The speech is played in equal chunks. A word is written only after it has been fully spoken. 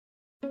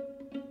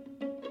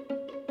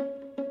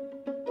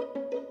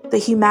The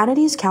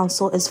Humanities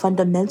Council is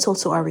fundamental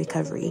to our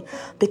recovery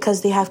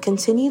because they have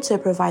continued to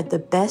provide the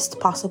best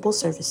possible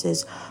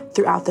services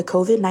throughout the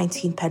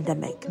COVID-19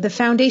 pandemic. The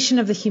foundation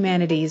of the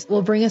humanities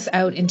will bring us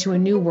out into a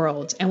new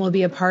world and will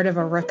be a part of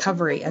our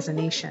recovery as a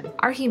nation.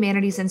 Our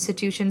humanities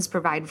institutions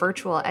provide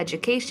virtual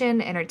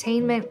education,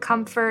 entertainment,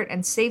 comfort,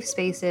 and safe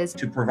spaces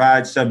to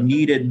provide some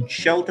needed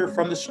shelter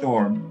from the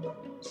storm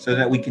so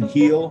that we can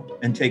heal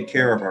and take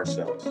care of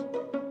ourselves.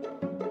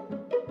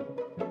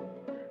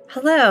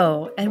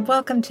 Hello, and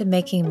welcome to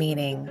Making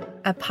Meaning,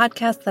 a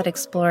podcast that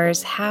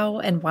explores how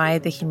and why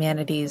the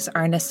humanities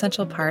are an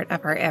essential part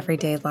of our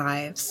everyday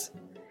lives.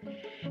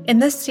 In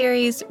this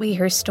series, we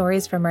hear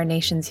stories from our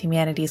nation's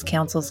humanities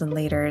councils and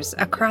leaders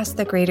across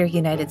the greater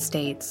United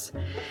States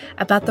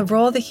about the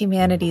role the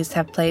humanities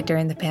have played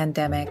during the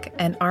pandemic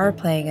and are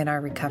playing in our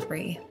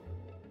recovery.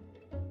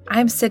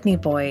 I'm Sydney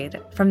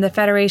Boyd from the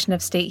Federation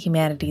of State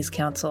Humanities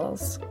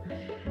Councils.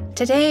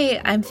 Today,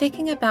 I'm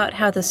thinking about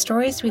how the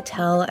stories we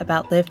tell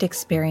about lived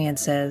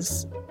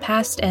experiences,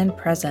 past and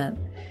present,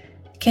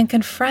 can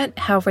confront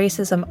how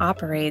racism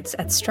operates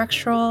at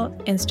structural,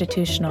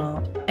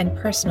 institutional, and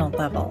personal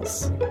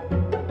levels.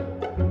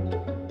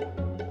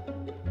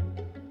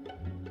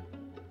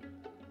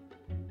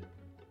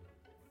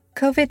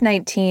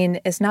 COVID-19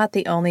 is not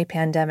the only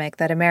pandemic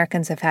that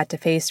Americans have had to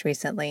face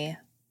recently.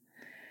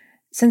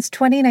 Since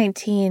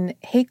 2019,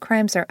 hate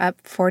crimes are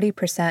up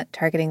 40%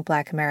 targeting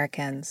Black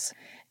Americans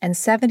and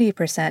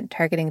 70%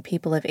 targeting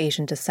people of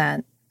Asian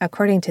descent,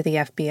 according to the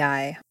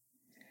FBI.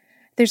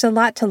 There's a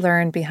lot to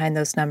learn behind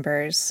those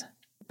numbers,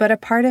 but a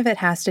part of it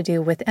has to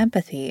do with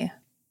empathy.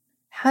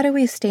 How do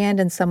we stand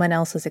in someone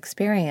else's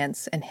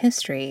experience and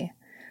history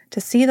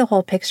to see the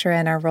whole picture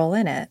and our role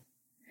in it?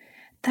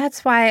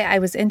 That's why I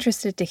was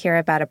interested to hear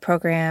about a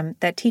program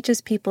that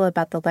teaches people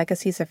about the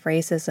legacies of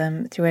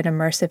racism through an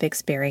immersive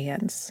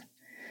experience.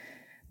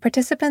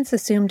 Participants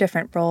assume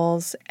different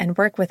roles and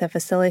work with a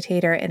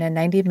facilitator in a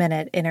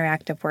 90-minute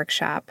interactive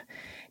workshop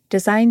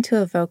designed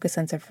to evoke a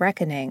sense of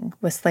reckoning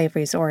with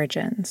slavery's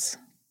origins.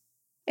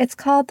 It's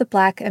called the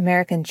Black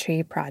American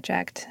Tree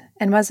Project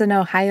and was an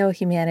Ohio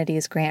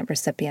Humanities Grant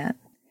recipient.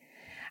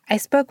 I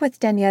spoke with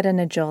Danietta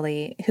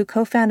Najoli, who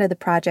co-founded the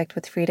project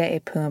with Frida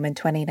Epum in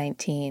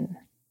 2019.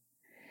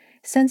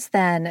 Since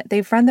then,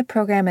 they've run the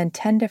program in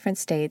 10 different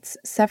states,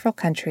 several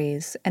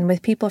countries, and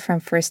with people from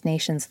First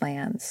Nations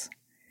lands.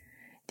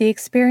 The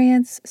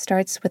experience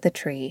starts with a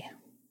tree.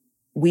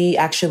 We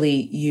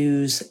actually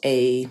use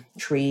a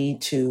tree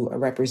to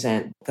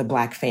represent the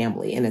Black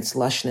family and its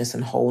lushness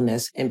and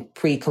wholeness in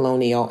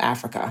pre-colonial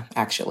Africa,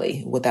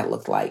 actually, what that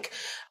looked like.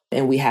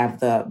 And we have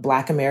the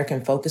Black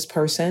American focus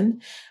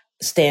person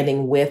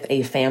standing with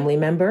a family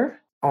member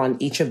on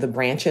each of the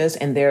branches.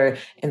 And they're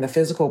in the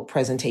physical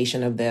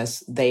presentation of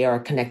this, they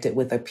are connected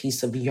with a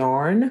piece of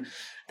yarn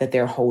that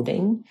they're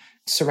holding.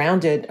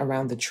 Surrounded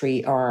around the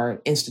tree are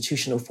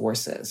institutional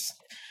forces.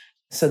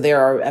 So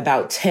there are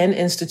about 10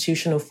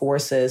 institutional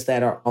forces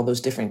that are all those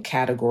different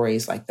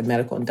categories, like the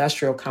medical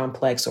industrial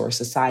complex or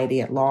society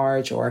at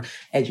large or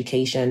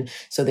education.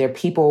 So there are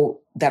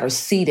people that are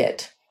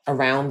seated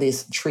around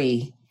this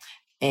tree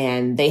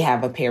and they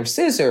have a pair of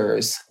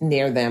scissors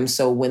near them.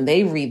 So when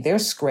they read their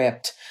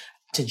script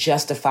to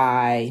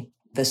justify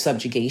the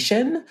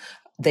subjugation,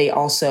 they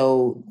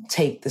also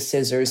take the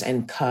scissors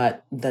and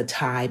cut the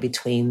tie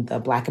between the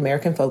Black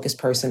American focus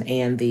person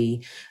and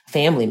the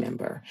family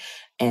member.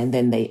 And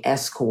then they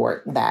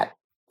escort that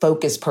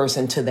focus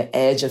person to the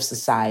edge of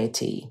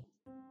society.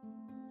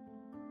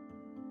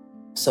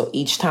 So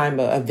each time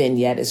a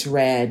vignette is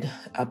read,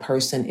 a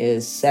person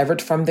is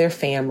severed from their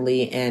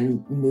family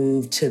and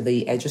moved to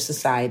the edge of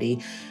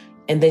society.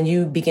 And then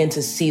you begin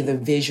to see the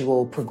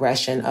visual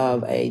progression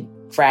of a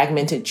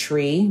fragmented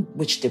tree,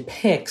 which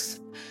depicts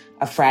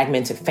a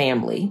fragmented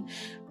family.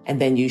 And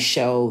then you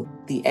show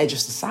the edge of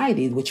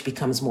society, which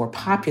becomes more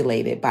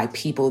populated by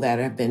people that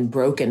have been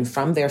broken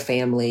from their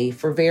family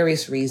for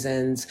various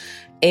reasons.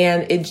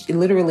 And it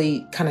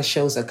literally kind of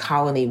shows a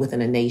colony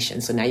within a nation.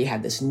 So now you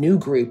have this new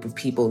group of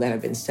people that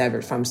have been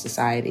severed from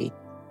society.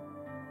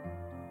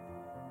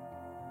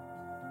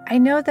 I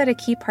know that a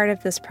key part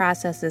of this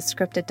process is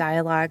scripted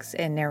dialogues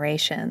and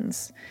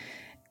narrations.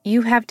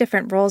 You have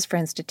different roles for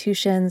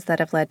institutions that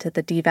have led to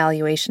the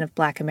devaluation of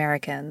Black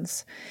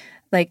Americans,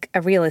 like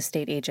a real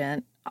estate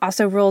agent.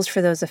 Also roles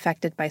for those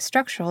affected by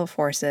structural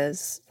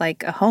forces,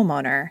 like a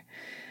homeowner.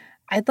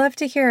 I'd love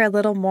to hear a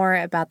little more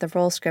about the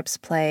role scripts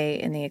play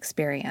in the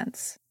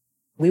experience.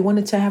 We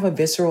wanted to have a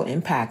visceral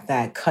impact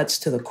that cuts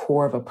to the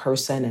core of a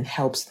person and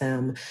helps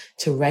them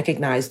to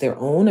recognize their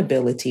own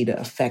ability to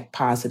affect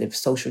positive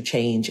social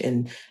change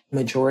in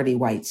majority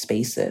white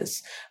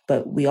spaces.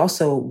 But we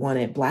also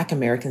wanted Black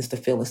Americans to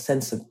feel a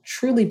sense of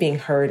truly being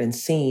heard and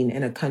seen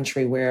in a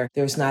country where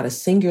there's not a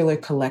singular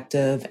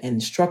collective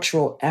and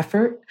structural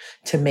effort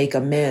to make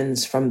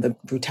amends from the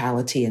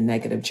brutality and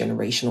negative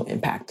generational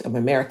impact of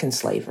American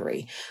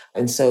slavery.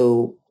 And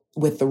so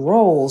with the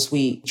roles,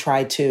 we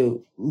try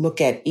to look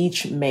at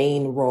each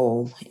main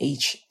role,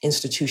 each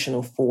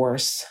institutional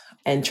force,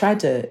 and try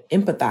to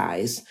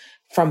empathize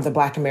from the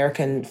Black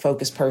American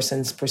focused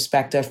person's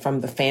perspective, from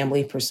the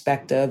family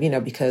perspective,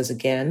 because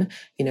again,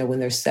 when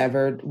they're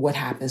severed, what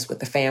happens with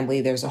the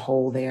family? There's a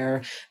hole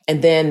there.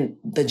 And then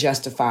the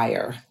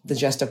justifier. The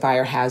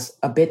justifier has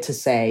a bit to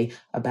say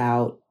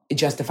about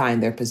justifying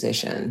their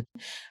position.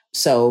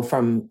 So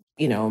from,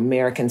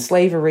 American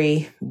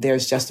slavery,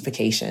 there's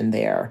justification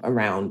there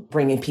around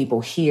bringing people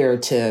here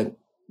to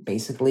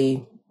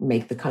basically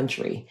make the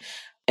country.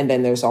 And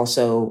then there's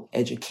also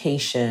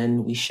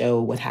education. We show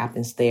what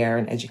happens there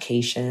in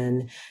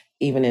education,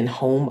 even in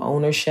home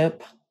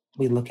ownership.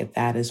 We look at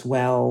that as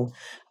well.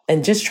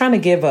 And just trying to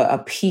give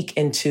a peek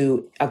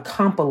into a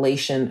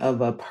compilation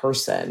of a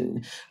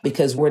person,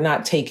 because we're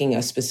not taking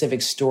a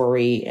specific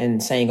story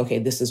and saying, okay,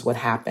 this is what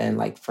happened.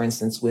 Like, for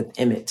instance, with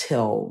Emmett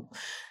Till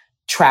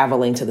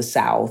traveling to the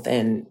South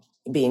and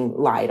being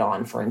lied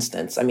on, for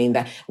instance. I mean,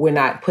 that we're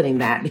not putting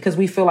that because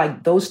we feel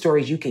like those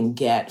stories you can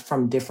get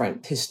from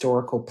different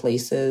historical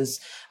places,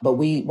 but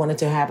we wanted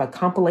to have a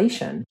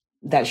compilation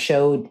that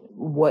showed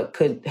what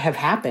could have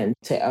happened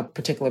to a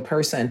particular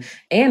person.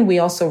 And we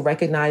also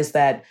recognize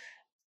that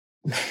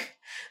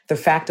the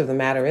fact of the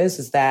matter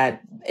is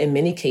that in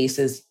many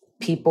cases,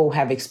 people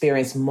have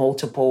experienced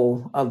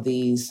multiple of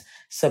these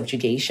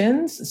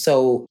subjugations.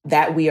 So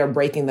that we are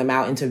breaking them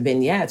out into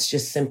vignettes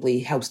just simply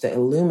helps to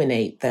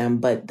illuminate them.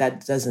 But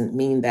that doesn't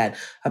mean that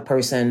a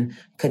person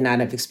could not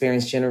have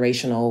experienced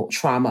generational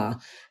trauma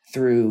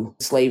through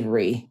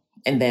slavery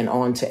and then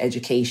on to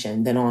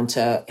education, then on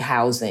to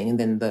housing, and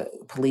then the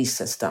police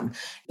system.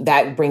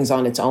 That brings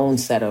on its own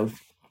set of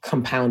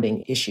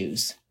compounding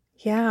issues.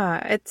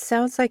 Yeah, it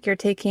sounds like you're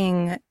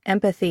taking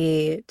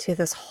empathy to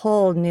this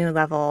whole new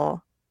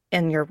level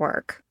in your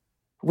work.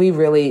 We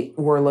really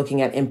were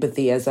looking at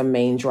empathy as a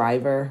main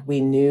driver. We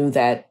knew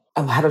that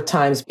a lot of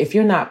times, if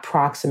you're not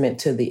proximate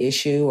to the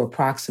issue or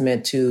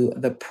proximate to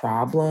the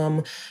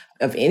problem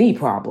of any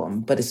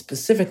problem, but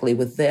specifically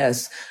with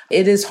this,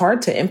 it is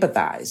hard to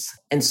empathize.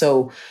 And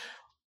so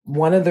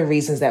one of the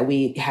reasons that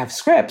we have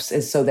scripts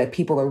is so that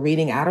people are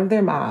reading out of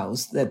their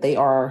mouths that they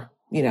are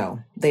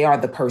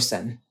the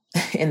person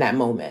in that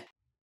moment.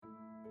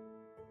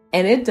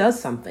 And it does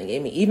something. I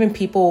mean, even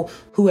people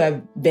who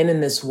have been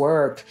in this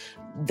work,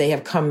 they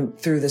have come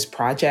through this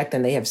project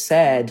and they have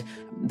said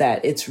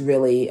that it's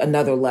really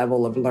another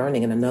level of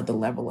learning and another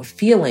level of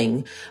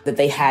feeling that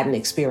they hadn't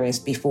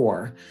experienced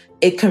before.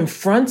 It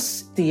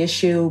confronts the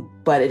issue,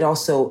 but it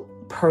also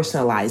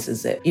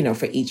personalizes it,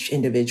 for each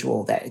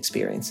individual that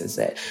experiences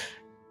it,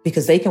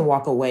 because they can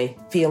walk away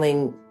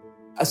feeling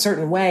a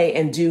certain way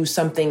and do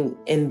something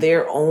in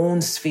their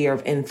own sphere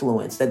of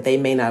influence that they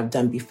may not have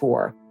done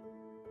before.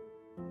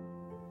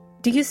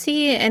 Do you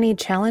see any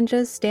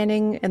challenges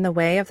standing in the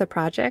way of the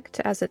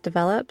project as it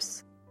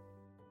develops?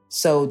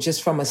 So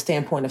just from a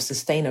standpoint of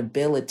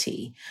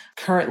sustainability,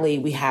 currently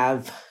we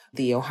have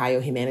the Ohio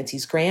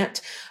Humanities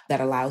Grant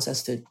that allows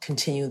us to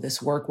continue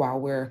this work while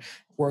we're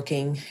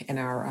working in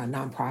our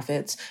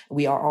nonprofits.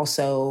 We are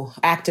also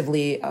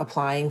actively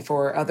applying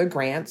for other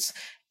grants.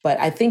 But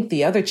I think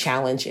the other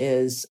challenge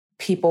is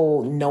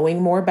people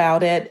knowing more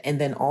about it, and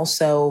then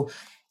also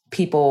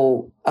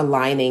people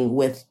aligning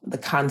with the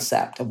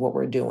concept of what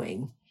we're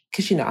doing.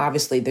 Because,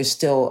 obviously there's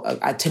still,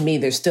 to me,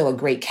 there's still a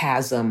great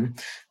chasm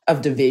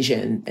of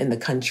division in the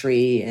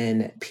country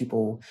and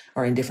people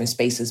are in different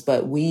spaces.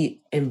 But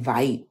we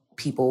invite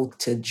people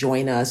to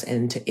join us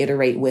and to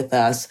iterate with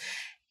us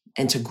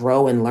and to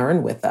grow and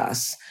learn with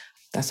us.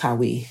 That's how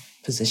we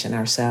position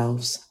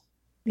ourselves.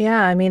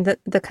 Yeah, I mean,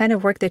 the kind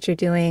of work that you're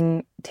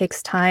doing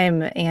takes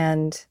time,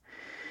 and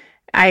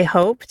I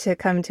hope to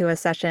come to a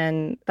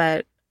session,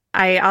 but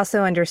I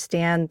also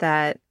understand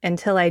that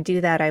until I do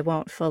that, I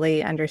won't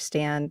fully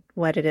understand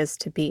what it is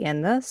to be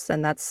in this.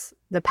 And that's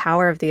the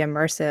power of the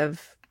immersive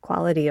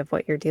quality of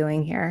what you're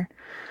doing here.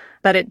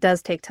 But it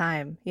does take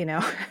time,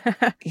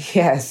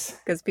 Yes.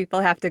 Because people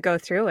have to go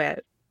through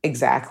it.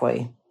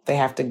 Exactly. They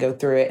have to go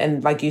through it.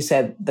 And like you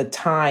said, the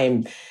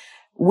time,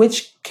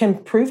 which can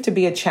prove to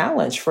be a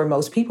challenge for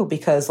most people,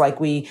 because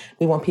we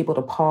want people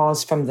to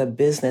pause from the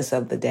business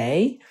of the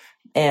day.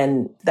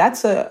 And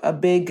that's a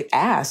big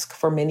ask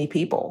for many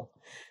people.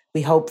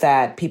 We hope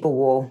that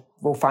people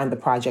will find the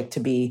project to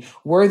be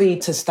worthy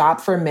to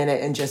stop for a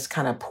minute and just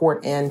kind of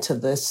port into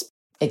this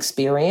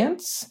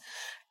experience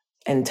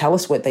and tell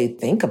us what they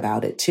think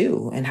about it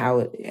too and how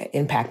it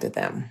impacted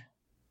them.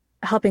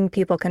 Helping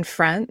people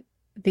confront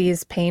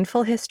these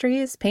painful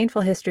histories.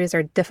 Painful histories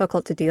are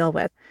difficult to deal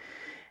with.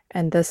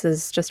 And this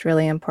is just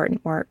really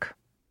important work.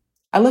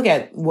 I look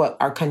at what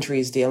our country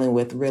is dealing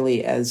with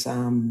really as,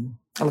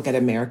 I look at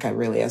America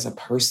really as a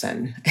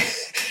person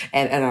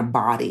and a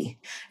body.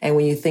 And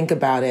when you think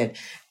about it,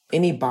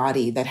 any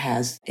body that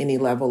has any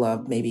level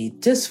of maybe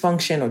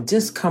dysfunction or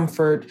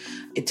discomfort,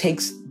 it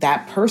takes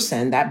that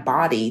person, that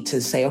body,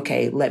 to say,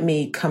 okay, let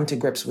me come to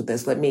grips with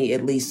this. Let me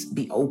at least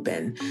be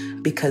open.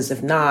 Because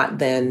if not,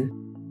 then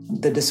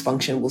the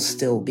dysfunction will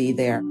still be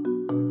there.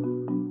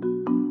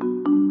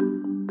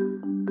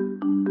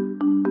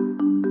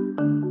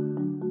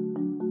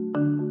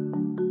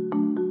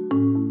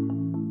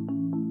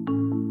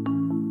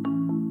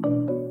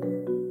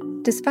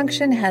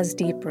 Dysfunction has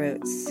deep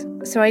roots,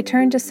 so I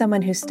turned to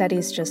someone who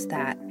studies just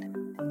that,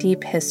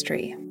 deep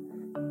history.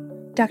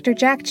 Dr.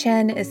 Jack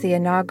Chen is the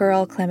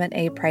inaugural Clement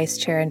A. Price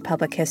Chair in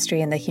Public History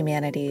and the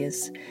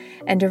Humanities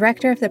and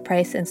director of the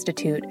Price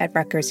Institute at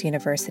Rutgers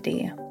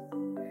University.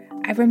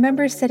 I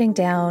remember sitting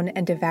down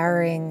and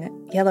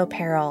devouring Yellow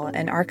Peril,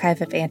 an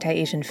archive of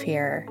anti-Asian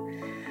fear,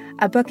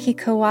 a book he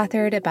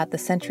co-authored about the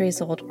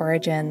centuries-old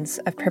origins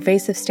of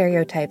pervasive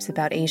stereotypes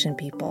about Asian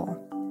people.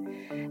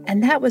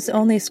 And that was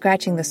only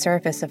scratching the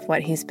surface of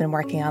what he's been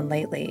working on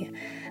lately,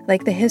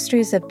 like the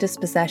histories of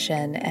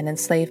dispossession and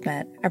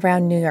enslavement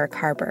around New York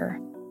Harbor.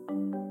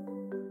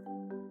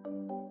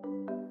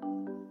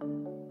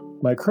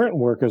 My current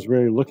work is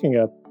really looking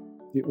at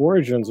the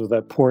origins of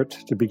that port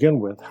to begin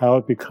with, how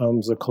it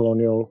becomes a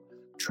colonial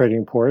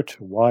trading port,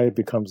 why it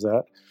becomes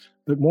that,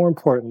 but more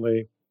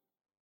importantly,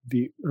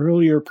 the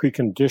earlier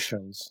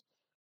preconditions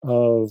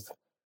of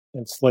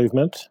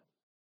enslavement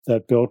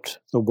that built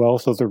the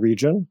wealth of the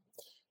region,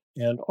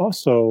 and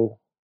also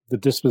the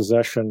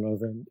dispossession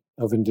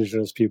of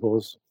indigenous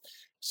peoples.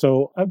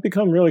 So I've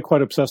become really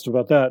quite obsessed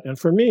about that. And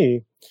for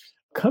me,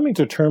 coming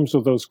to terms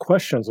with those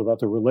questions about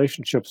the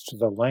relationships to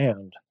the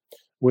land,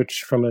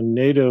 which from a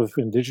native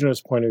indigenous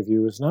point of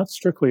view is not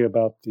strictly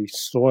about the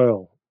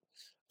soil,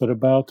 but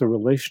about the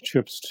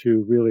relationships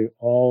to really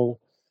all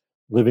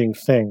living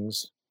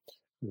things,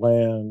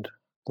 land,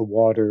 the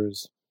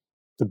waters,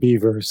 the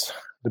beavers,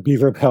 the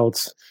beaver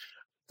pelts,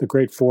 the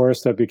great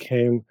forest that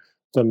became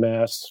the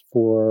mass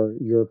for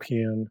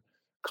European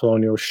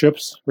colonial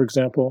ships, for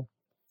example.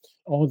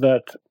 All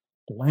that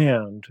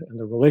land and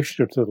the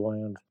relationship to the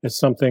land is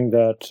something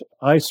that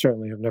I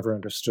certainly have never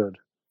understood.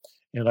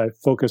 And I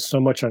focus so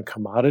much on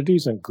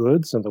commodities and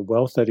goods and the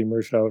wealth that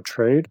emerged out of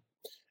trade.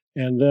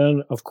 And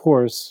then, of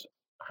course,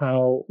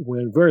 how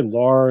when very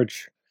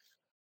large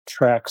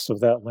tracts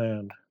of that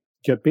land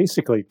get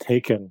basically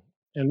taken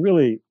and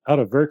really out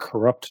of very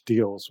corrupt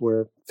deals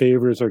where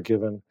favors are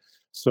given.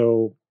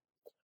 So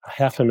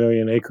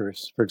 500,000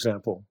 acres, for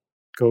example,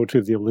 go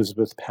to the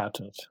Elizabeth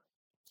Patent.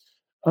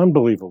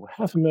 Unbelievable,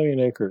 500,000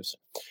 acres.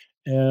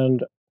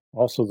 And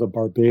also the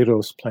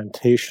Barbados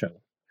Plantation,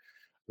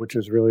 which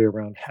is really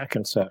around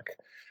Hackensack.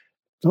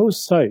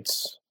 Those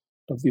sites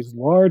of these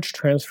large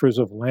transfers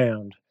of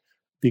land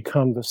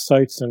become the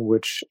sites in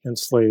which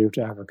enslaved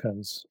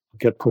Africans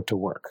get put to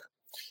work.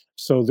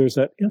 So there's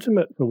that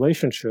intimate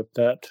relationship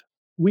that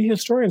we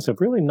historians have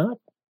really not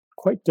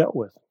quite dealt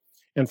with.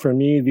 And for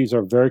me, these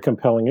are very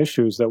compelling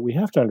issues that we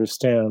have to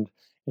understand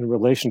in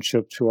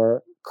relationship to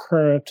our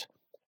current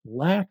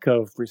lack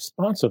of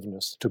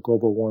responsiveness to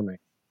global warming.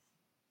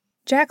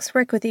 Jack's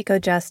work with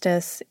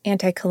eco-justice,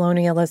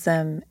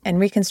 anti-colonialism, and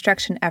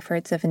reconstruction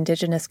efforts of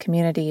indigenous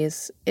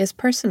communities is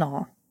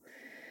personal.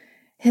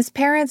 His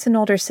parents and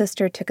older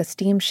sister took a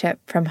steamship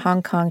from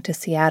Hong Kong to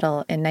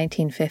Seattle in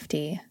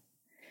 1950.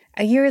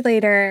 A year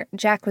later,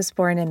 Jack was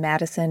born in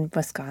Madison,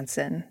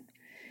 Wisconsin.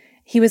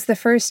 He was the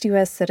first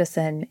U.S.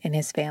 citizen in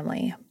his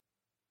family.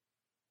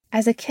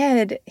 As a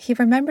kid, he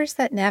remembers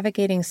that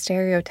navigating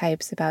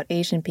stereotypes about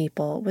Asian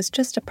people was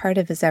just a part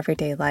of his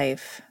everyday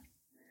life.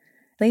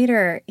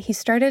 Later, he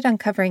started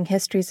uncovering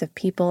histories of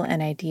people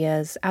and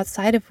ideas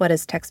outside of what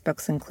his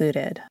textbooks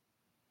included.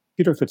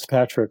 Peter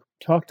Fitzpatrick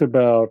talked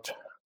about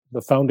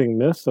the founding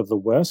myth of the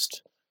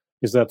West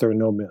is that there are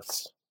no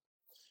myths,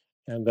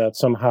 and that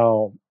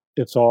somehow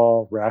it's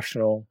all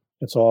rational,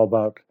 it's all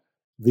about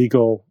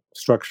legal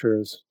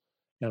structures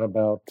and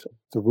about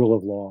the rule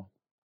of law.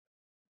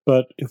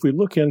 But if we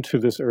look into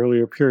this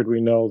earlier period,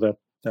 we know that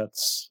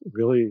that's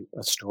really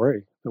a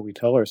story that we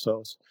tell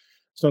ourselves.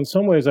 So in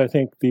some ways, I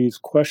think these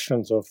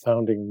questions of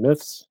founding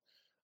myths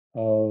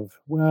of,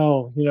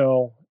 well,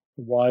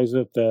 why is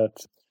it that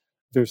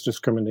there's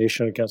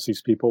discrimination against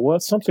these people? Well,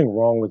 that's something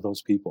wrong with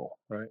those people,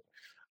 right?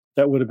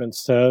 That would have been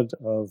said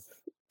of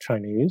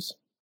Chinese.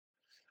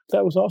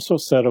 That was also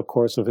said, of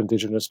course, of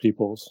indigenous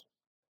peoples,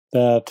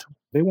 that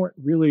they weren't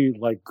really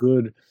like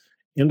good,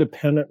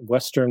 independent,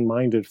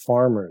 Western-minded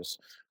farmers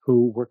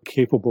who were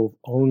capable of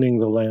owning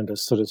the land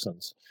as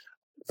citizens.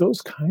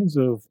 Those kinds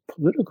of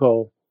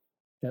political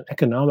and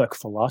economic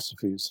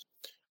philosophies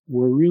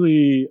were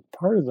really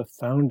part of the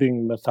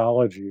founding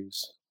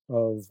mythologies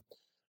of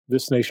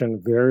this nation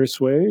in various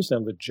ways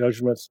and the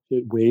judgments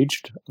it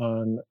waged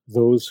on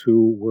those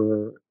who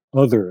were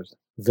other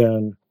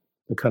than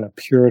the kind of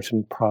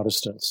Puritan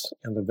Protestants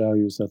and the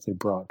values that they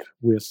brought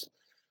with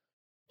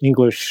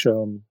English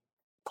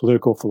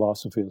political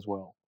philosophy as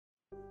well.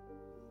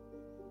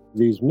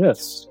 These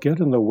myths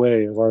get in the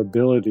way of our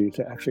ability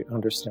to actually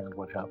understand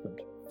what happened.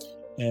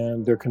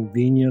 And they're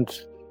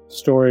convenient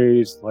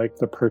stories like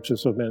the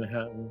purchase of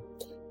Manhattan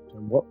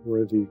and what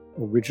were the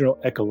original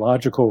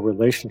ecological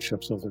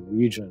relationships of the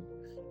region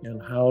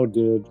and how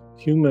did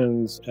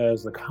humans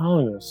as the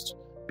colonists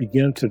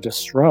begin to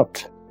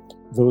disrupt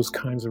those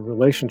kinds of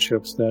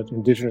relationships that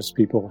indigenous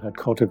people had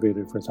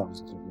cultivated for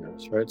thousands of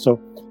years, right? So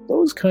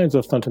those kinds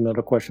of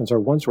fundamental questions are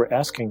ones we're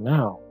asking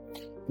now,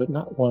 but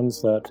not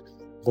ones that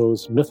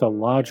those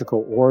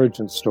mythological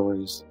origin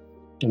stories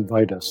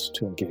invite us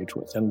to engage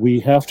with. And we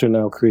have to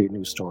now create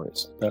new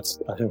stories.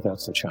 I think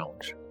that's the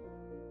challenge.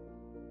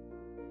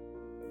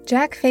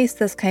 Jack faced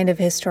this kind of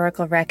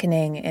historical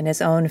reckoning in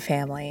his own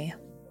family.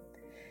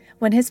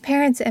 When his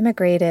parents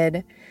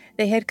immigrated,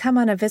 they had come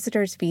on a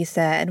visitor's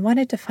visa and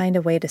wanted to find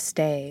a way to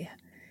stay.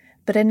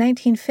 But in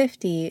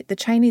 1950, the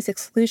Chinese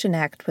Exclusion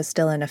Act was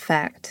still in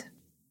effect.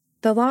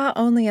 The law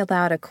only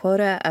allowed a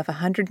quota of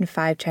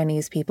 105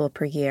 Chinese people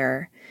per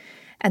year,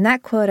 and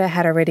that quota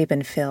had already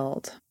been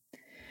filled.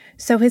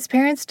 So his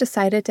parents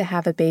decided to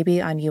have a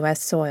baby on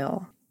U.S.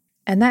 soil,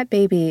 and that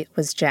baby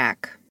was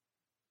Jack.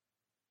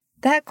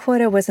 That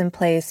quota was in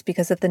place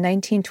because of the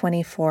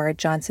 1924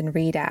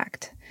 Johnson-Reed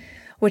Act,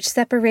 which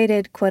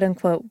separated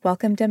quote-unquote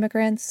welcomed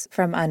immigrants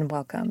from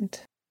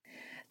unwelcomed.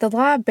 The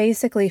law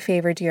basically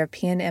favored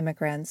European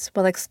immigrants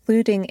while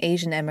excluding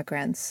Asian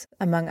immigrants,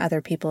 among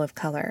other people of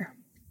color.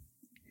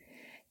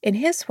 In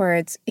his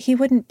words, he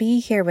wouldn't be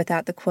here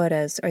without the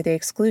quotas or the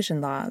exclusion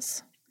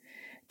laws.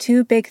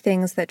 Two big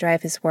things that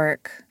drive his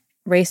work,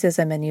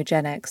 racism and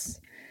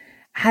eugenics,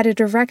 had a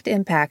direct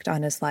impact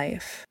on his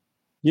life.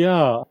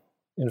 Yeah,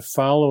 in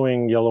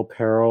following Yellow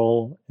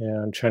Peril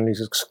and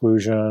Chinese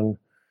exclusion,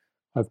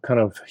 I've kind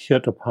of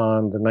hit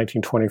upon the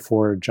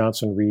 1924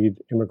 Johnson-Reed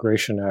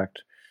Immigration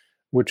Act,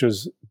 which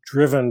is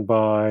driven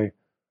by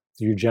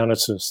the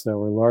eugenicists that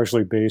were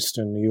largely based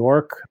in New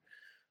York.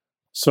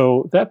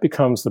 So that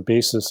becomes the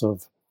basis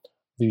of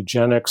the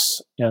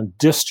eugenics and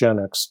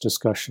dysgenics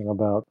discussion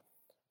about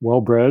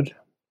well-bred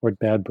or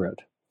bad bred.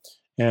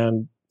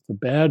 And the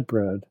bad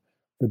bred,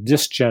 the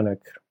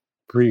dysgenic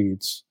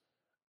breeds,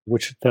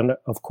 which then,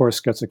 of course,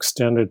 gets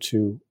extended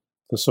to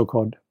the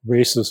so-called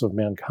races of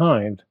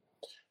mankind,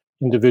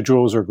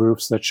 individuals or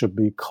groups that should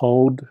be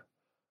culled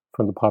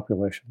from the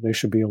population. They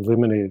should be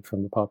eliminated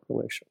from the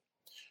population.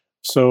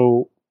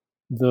 So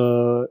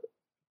the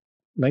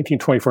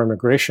 1924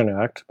 Immigration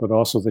Act, but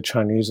also the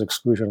Chinese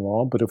exclusion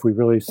law, but if we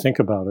really think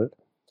about it,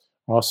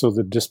 also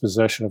the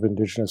dispossession of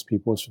indigenous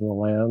peoples from the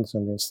lands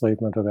and the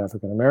enslavement of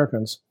African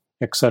Americans,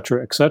 et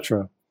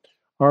cetera,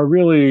 are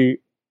really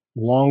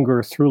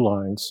longer through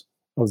lines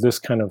of this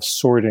kind of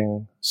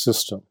sorting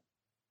system.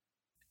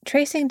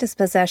 Tracing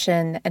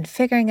dispossession and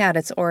figuring out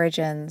its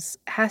origins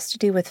has to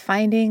do with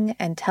finding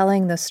and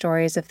telling the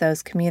stories of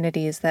those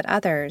communities that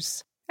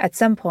others, at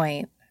some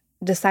point,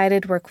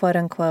 decided were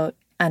quote-unquote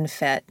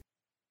unfit.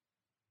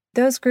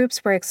 Those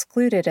groups were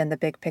excluded in the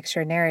big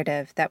picture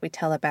narrative that we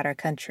tell about our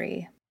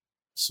country.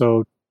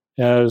 So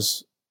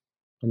as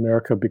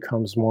America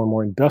becomes more and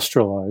more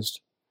industrialized,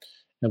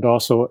 and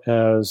also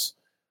as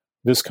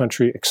this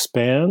country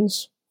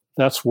expands,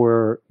 that's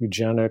where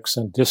eugenics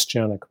and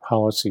dysgenic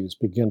policies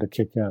begin to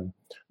kick in.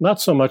 Not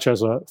so much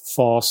as a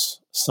false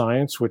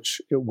science,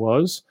 which it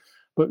was,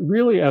 but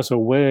really as a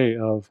way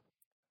of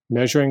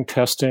measuring,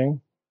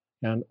 testing,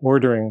 and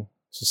ordering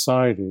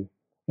society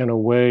in a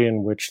way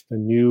in which the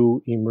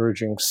new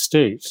emerging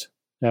state,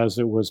 as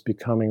it was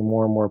becoming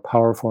more and more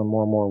powerful and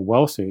more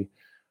wealthy,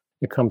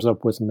 it comes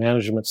up with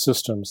management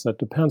systems that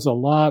depends a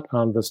lot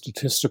on the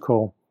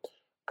statistical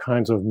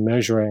kinds of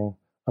measuring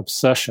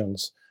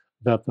obsessions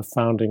that the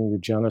founding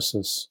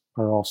eugenicists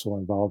are also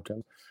involved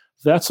in.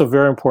 That's a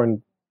very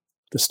important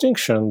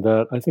distinction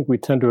that I think we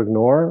tend to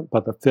ignore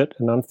about the fit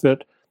and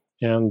unfit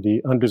and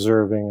the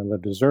undeserving and the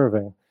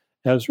deserving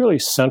as really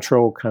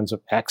central kinds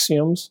of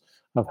axioms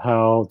of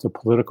how the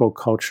political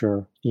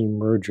culture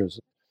emerges.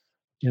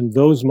 In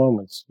those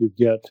moments, you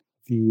get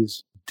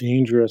these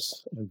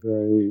dangerous and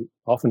very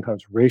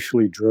oftentimes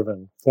racially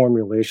driven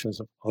formulations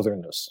of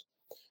otherness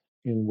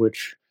in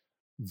which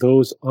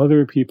those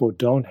other people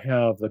don't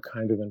have the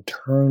kind of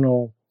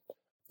internal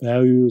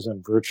values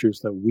and virtues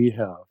that we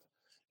have,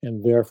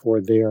 and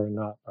therefore they are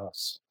not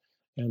us.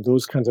 And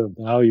those kinds of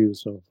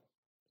values of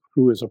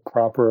who is a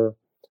proper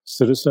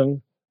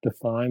citizen,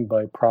 defined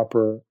by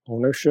proper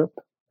ownership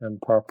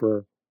and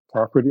proper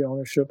property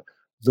ownership,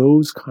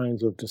 those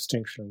kinds of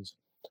distinctions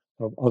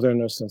of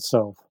otherness and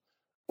self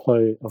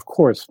play, of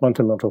course,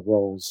 fundamental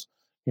roles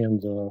in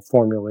the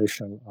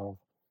formulation of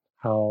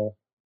how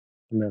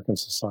American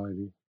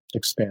society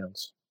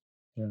expands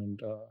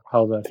and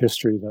how that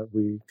history that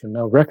we can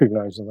now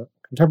recognize in the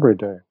contemporary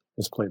day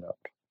is played out.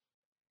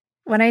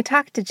 When I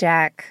talked to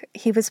Jack,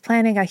 he was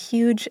planning a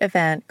huge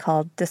event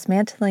called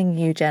Dismantling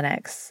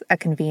Eugenics, a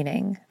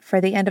convening,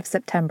 for the end of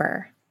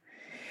September.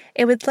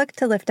 It would look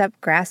to lift up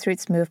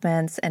grassroots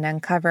movements and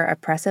uncover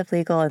oppressive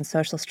legal and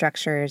social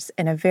structures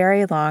in a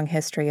very long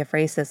history of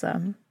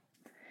racism.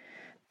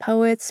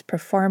 Poets,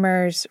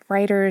 performers,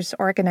 writers,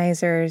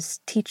 organizers,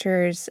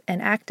 teachers, and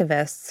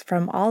activists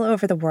from all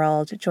over the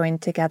world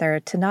joined together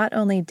to not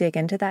only dig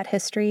into that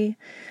history,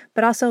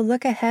 but also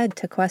look ahead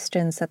to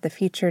questions that the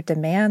future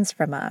demands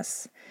from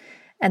us,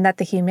 and that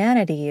the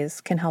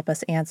humanities can help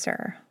us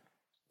answer.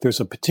 There's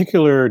a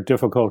particular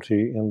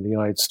difficulty in the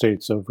United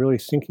States of really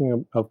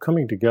thinking of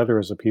coming together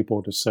as a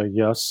people to say,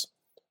 yes,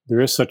 there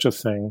is such a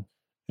thing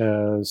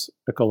as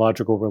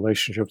ecological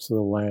relationships to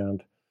the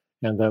land,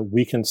 and that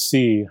we can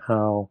see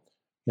how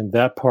in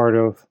that part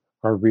of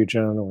our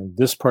region or in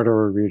this part of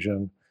our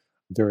region,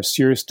 There are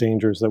serious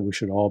dangers that we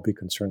should all be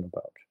concerned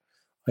about.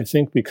 I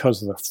think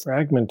because of the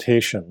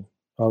fragmentation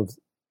of,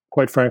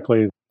 quite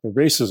frankly, the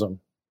racism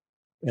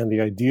and the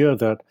idea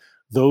that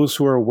those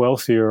who are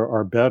wealthier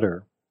are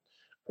better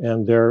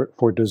and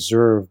therefore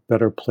deserve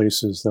better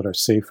places that are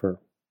safer,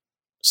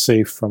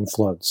 safe from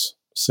floods,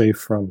 safe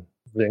from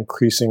the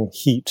increasing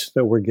heat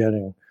that we're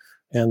getting,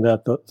 and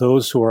that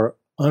those who are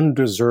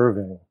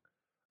undeserving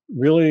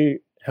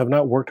really have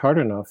not worked hard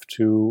enough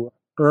to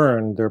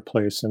earn their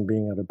place in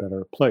being at a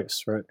better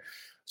place, right?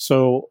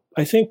 So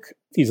I think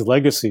these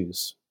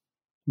legacies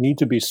need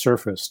to be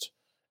surfaced.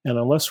 And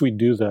unless we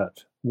do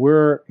that,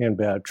 we're in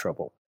bad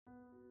trouble.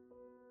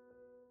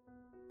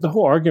 The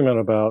whole argument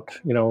about,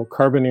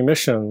 carbon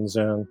emissions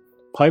and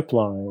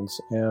pipelines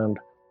and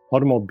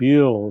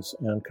automobiles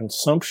and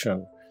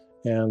consumption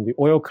and the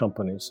oil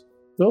companies,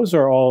 those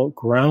are all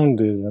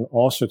grounded in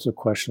all sorts of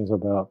questions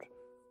about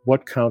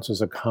what counts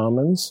as a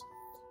commons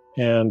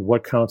and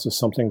what counts as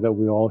something that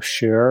we all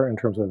share in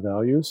terms of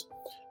values.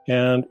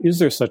 And is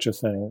there such a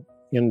thing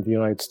in the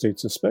United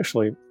States,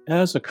 especially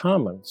as a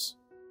commons?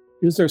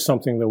 Is there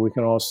something that we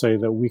can all say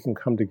that we can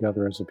come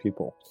together as a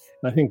people?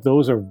 And I think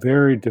those are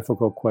very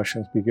difficult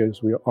questions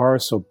because we are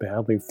so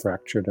badly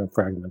fractured and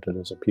fragmented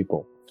as a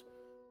people.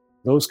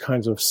 Those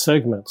kinds of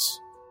segments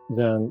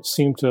then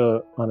seem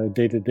to, on a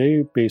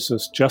day-to-day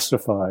basis,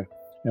 justify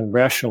and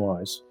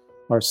rationalize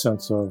our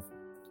sense of,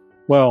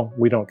 well,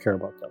 we don't care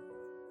about them.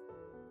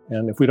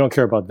 And if we don't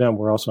care about them,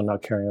 we're also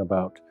not caring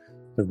about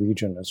the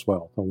region as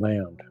well, the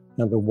land,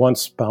 and the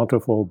once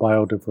bountiful,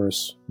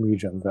 biodiverse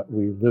region that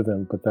we live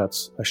in, but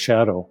that's a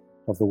shadow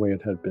of the way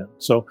it had been.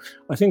 So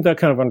I think that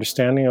kind of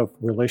understanding of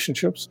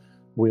relationships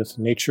with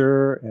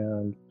nature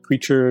and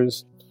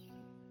creatures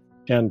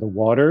and the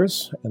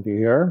waters and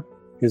the air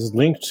is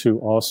linked to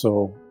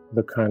also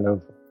the kind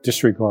of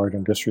disregard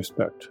and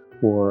disrespect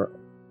for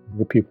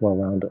the people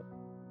around it.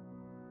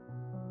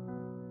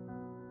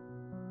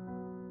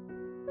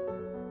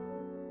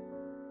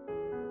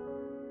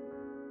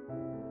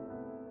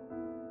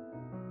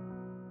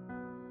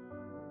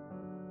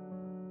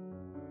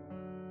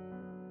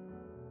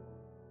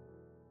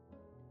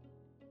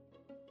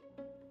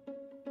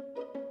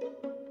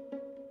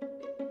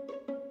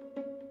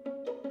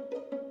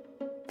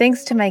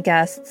 Thanks to my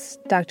guests,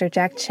 Dr.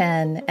 Jack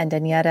Chen and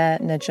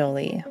Danietta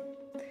Najoli.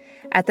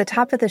 At the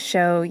top of the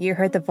show, you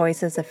heard the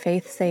voices of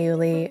Faith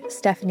Sayuli,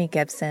 Stephanie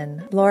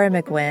Gibson, Laura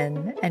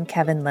McGuinn, and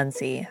Kevin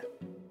Lindsay.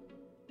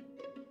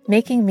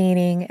 Making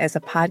Meaning is a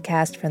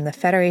podcast from the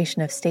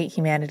Federation of State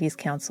Humanities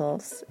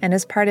Councils and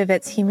is part of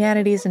its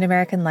Humanities in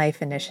American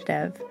Life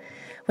initiative,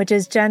 which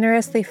is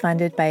generously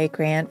funded by a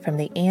grant from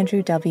the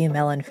Andrew W.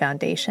 Mellon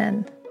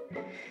Foundation.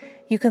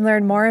 You can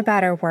learn more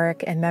about our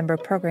work and member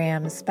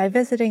programs by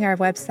visiting our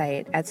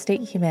website at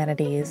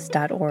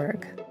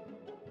statehumanities.org.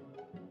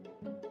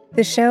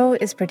 The show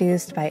is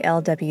produced by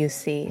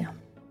LWC.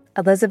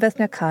 Elizabeth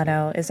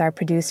Nakano is our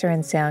producer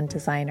and sound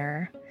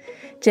designer.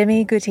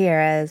 Jimmy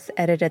Gutierrez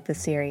edited the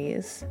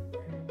series.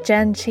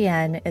 Jen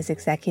Chien is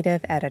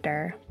executive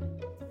editor.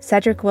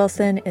 Cedric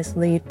Wilson is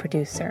lead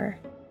producer.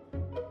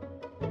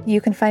 You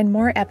can find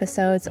more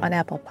episodes on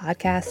Apple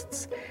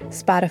Podcasts,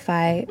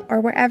 Spotify, or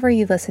wherever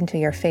you listen to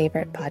your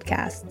favorite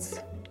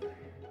podcasts.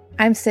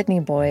 I'm Sydney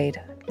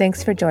Boyd.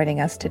 Thanks for joining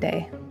us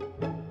today.